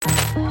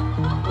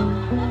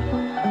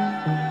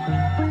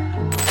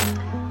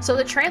So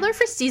the trailer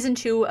for season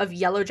 2 of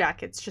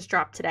Yellowjackets just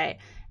dropped today,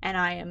 and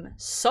I am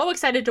so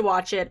excited to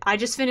watch it. I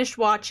just finished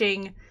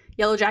watching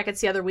Yellowjackets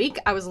the other week.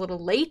 I was a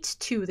little late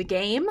to the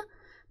game,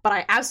 but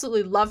I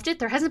absolutely loved it.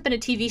 There hasn't been a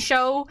TV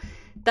show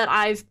that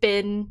I've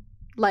been,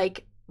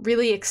 like,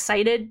 really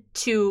excited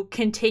to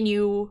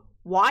continue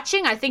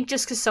watching. I think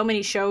just because so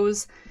many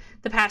shows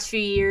the past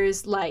few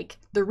years, like,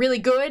 they're really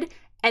good,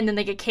 and then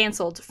they get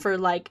canceled for,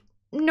 like,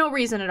 no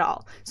reason at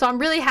all. So I'm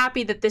really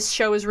happy that this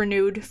show is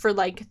renewed for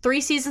like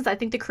 3 seasons. I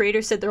think the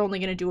creator said they're only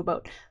going to do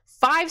about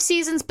 5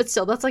 seasons, but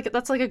still, that's like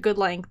a good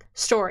length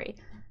story.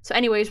 So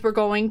anyways, we're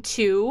going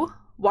to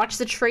watch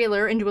the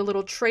trailer and do a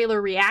little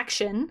trailer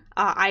reaction.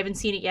 I haven't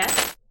seen it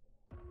yet.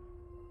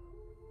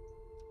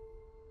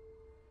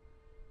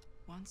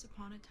 Once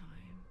upon a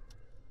time,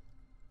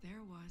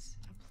 there was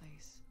a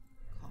place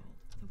called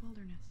the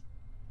wilderness.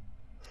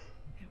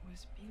 It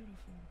was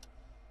beautiful,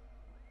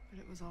 but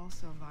it was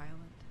also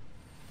violent.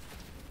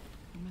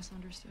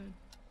 Misunderstood,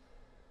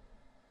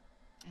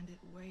 and it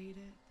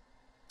waited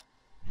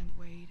and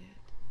waited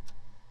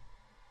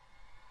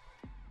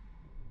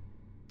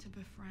to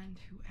befriend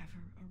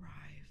whoever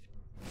arrived.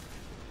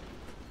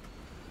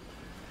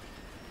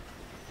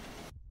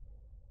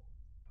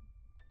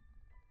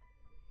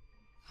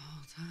 The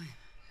whole time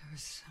there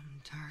was some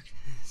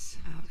darkness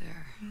out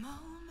there. Moment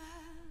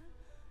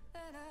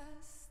that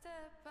I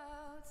step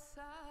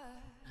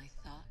outside. I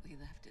thought we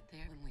left it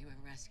there when we were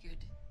rescued.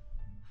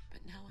 But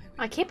now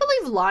I can't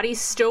believe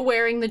Lottie's still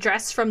wearing the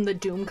dress from the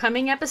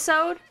Doomcoming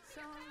episode.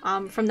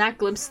 From that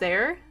glimpse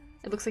there,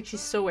 it looks like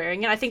she's still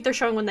wearing it. I think they're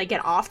showing when they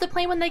get off the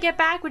plane when they get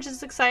back, which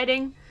is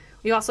exciting.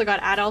 We also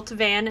got adult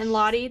Van and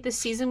Lottie this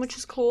season, which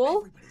is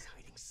cool.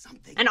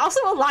 And also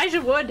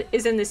Elijah Wood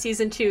is in this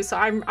season too, so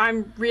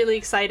I'm really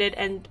excited.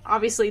 And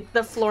obviously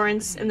the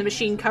Florence and the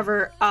Machine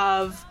cover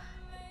of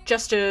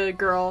Just a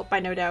Girl by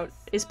No Doubt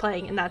is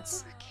playing, and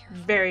that's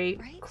very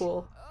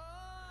cool.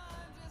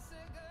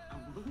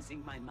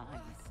 Losing my mind.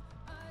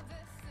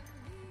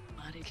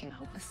 Lottie can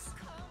help us.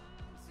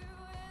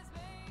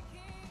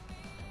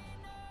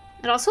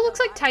 It also looks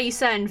like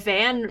Thaisa and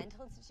Van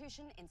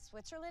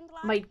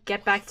might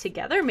get back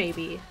together,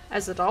 maybe,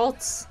 as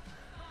adults.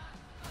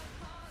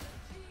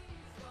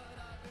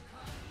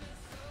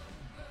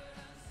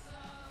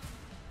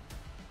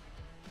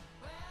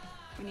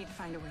 We need to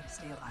find a way to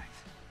stay alive.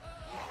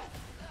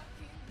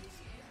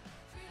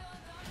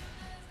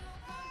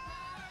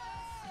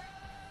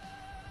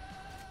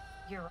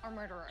 You're a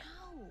murderer.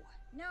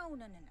 No.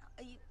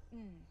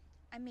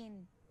 I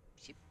mean,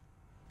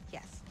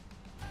 yes.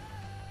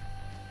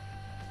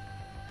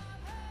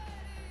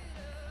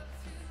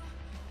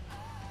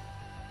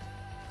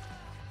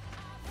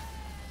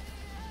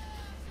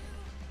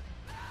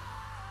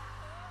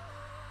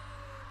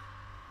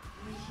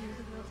 we hear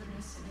the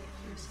wilderness and it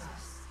hears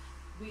us.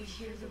 We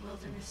hear the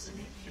wilderness and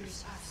it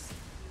hears us.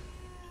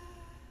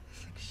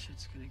 I think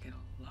shit's gonna get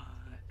a lot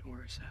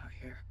worse out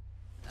here.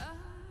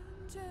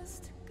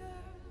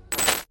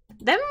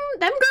 Them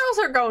girls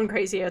are going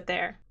crazy out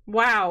there.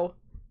 Wow.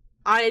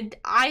 I've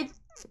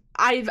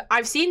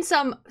seen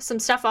some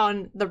stuff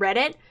on the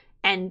Reddit,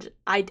 and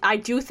I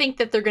do think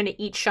that they're gonna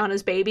eat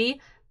Shauna's baby,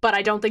 but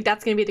I don't think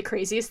that's gonna be the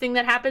craziest thing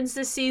that happens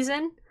this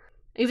season.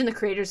 Even the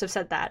creators have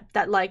said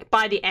that like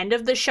by the end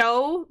of the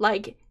show,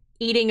 like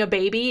eating a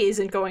baby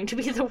isn't going to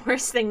be the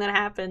worst thing that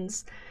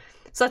happens.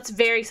 So that's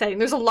very exciting.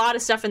 There's a lot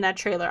of stuff in that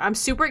trailer. I'm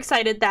super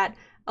excited that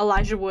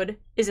Elijah Wood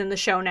is in the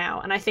show now,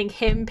 and I think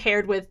him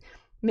paired with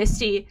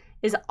Misty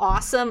is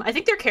awesome. I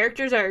think their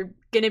characters are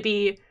going to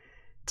be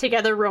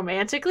together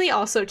romantically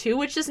also too,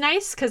 which is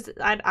nice, because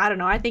I don't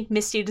know, I think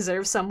Misty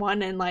deserves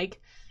someone, and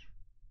like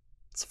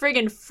it's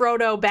friggin'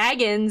 Frodo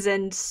Baggins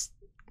and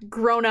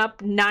grown-up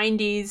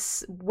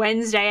 90s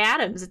Wednesday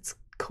Addams. It's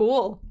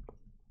cool.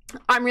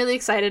 I'm really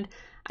excited.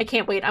 I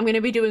can't wait. I'm going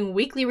to be doing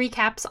weekly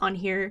recaps on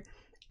here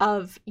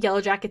of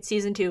Yellowjackets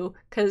season 2,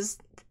 because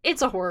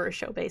it's a horror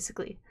show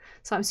basically.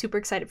 So I'm super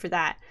excited for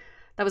that.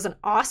 That was an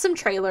awesome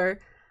trailer.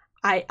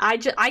 I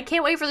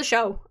can't wait for the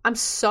show. I'm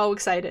so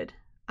excited.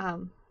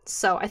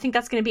 So I think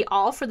that's going to be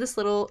all for this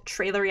little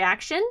trailer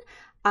reaction.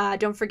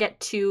 Don't forget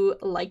to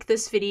like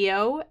this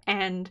video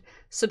and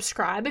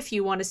subscribe if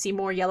you want to see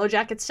more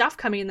Yellowjacket stuff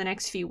coming in the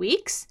next few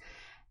weeks.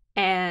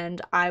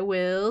 And I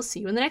will see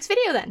you in the next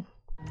video then.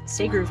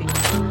 Stay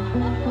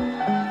groovy.